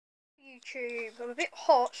YouTube. I'm a bit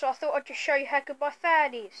hot, so I thought I'd just show you how good my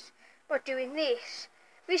fan is by doing this.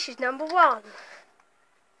 This is number 1.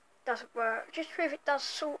 Doesn't work. Just to prove it does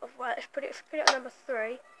sort of work, let's put it on number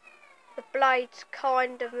 3. The blades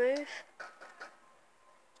kind of move.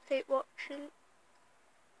 Keep watching.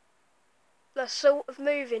 They're sort of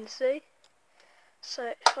moving, see? So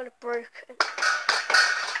it's kind of broken.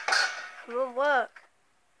 Come on, work.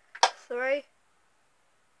 3.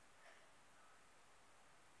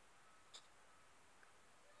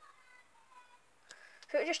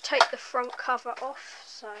 So we'll just take the front cover off.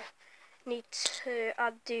 So need to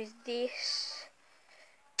undo this.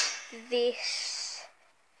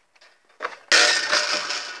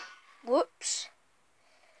 Whoops.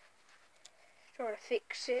 Trying to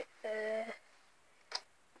fix it.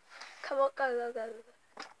 Come on, go.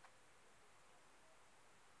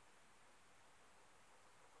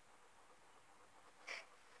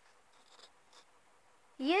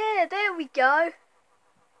 Yeah, there we go.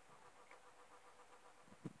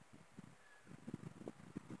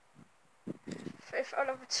 If on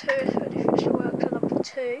number 2, if it should work on number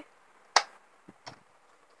 2.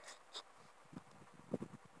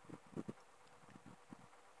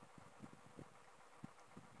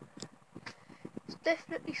 It's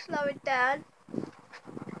definitely slowing down.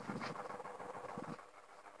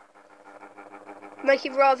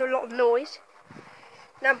 Making rather a lot of noise.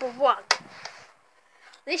 Number 1.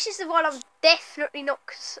 This is the one I'm definitely not.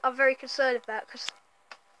 I'm very concerned about because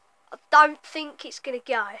I don't think it's gonna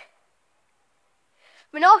go.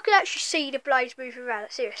 I mean, I can actually see the blades moving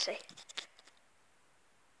around. Seriously,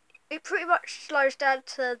 it pretty much slows down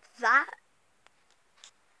to that.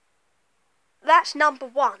 That's number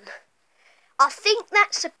 1. I think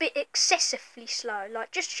that's a bit excessively slow.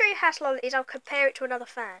 Like, just to show you how slow it is, I'll compare it to another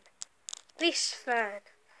fan. This fan.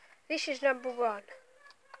 This is number 1.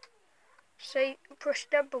 See, press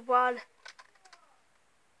number 1.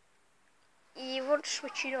 You want to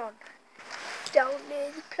switch it on. Down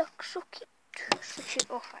near the plug socket. Switch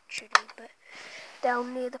it off actually, but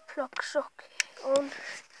down near the plug socket on.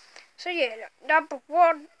 So yeah, number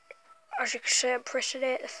 1, as you can see, I'm pressing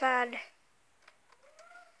it, the fan.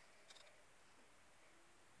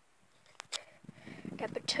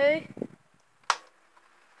 Number 2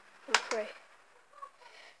 and 3.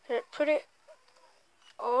 Then put it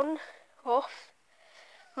on, off.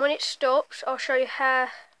 When it stops, I'll show you how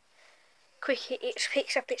quick it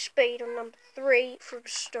picks up its speed on number 3 from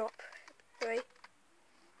stop. 3. See,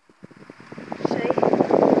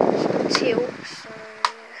 it's got tilt.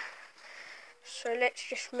 So let's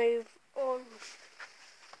just move on.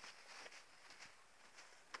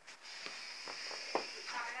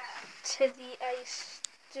 To the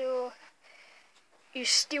Astor. You're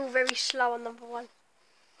still very slow on number 1.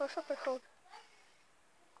 Oh, stop and hold.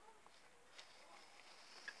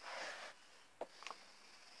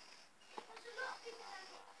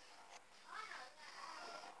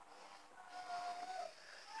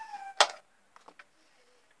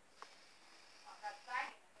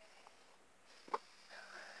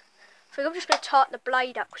 I think I'm just going to tighten the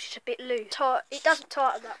blade up because it's a bit loose. It doesn't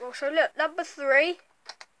tighten that well. So look, number 3.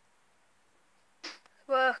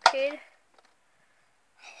 Working.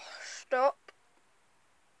 Stop.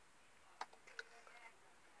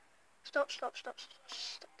 Stop.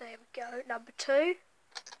 There we go. Number 2.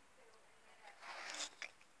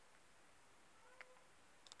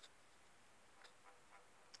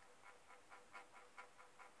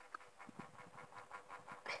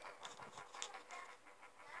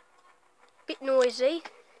 Bit noisy.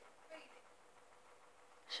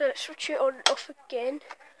 So let's switch it on and off again.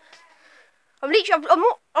 I'm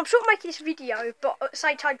sort of making this video, but at the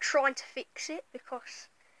same time trying to fix it because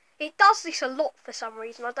it does this a lot for some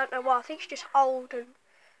reason. I don't know why. I think it's just old and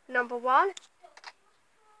number 1.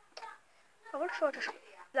 I wonder if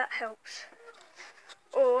that helps.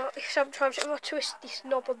 Or sometimes if I twist this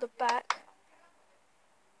knob on the back,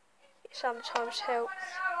 it sometimes helps.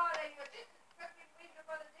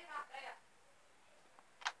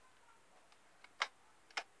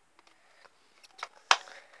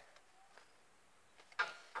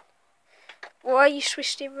 Why are you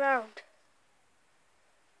twisting round?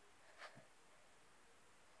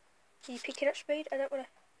 Are you picking up speed? I don't want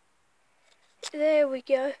to. There we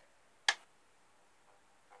go.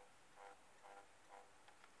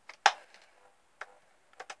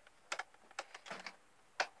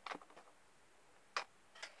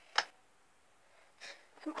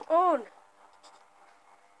 Come on.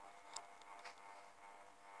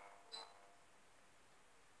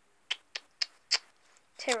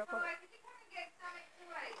 Terrible.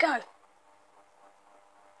 Go.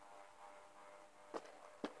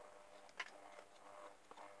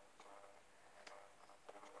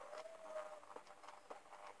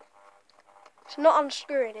 It's not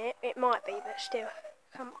unscrewing it. It might be, but still.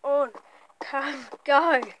 Come on. Come,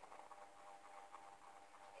 go. I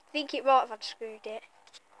think it might have unscrewed it.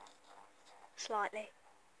 Slightly.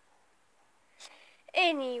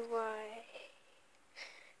 Anyway.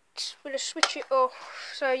 Just going to switch it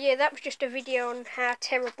off. So yeah, that was just a video on how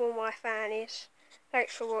terrible my fan is.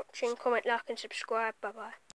 Thanks for watching. Comment, like and subscribe. Bye bye.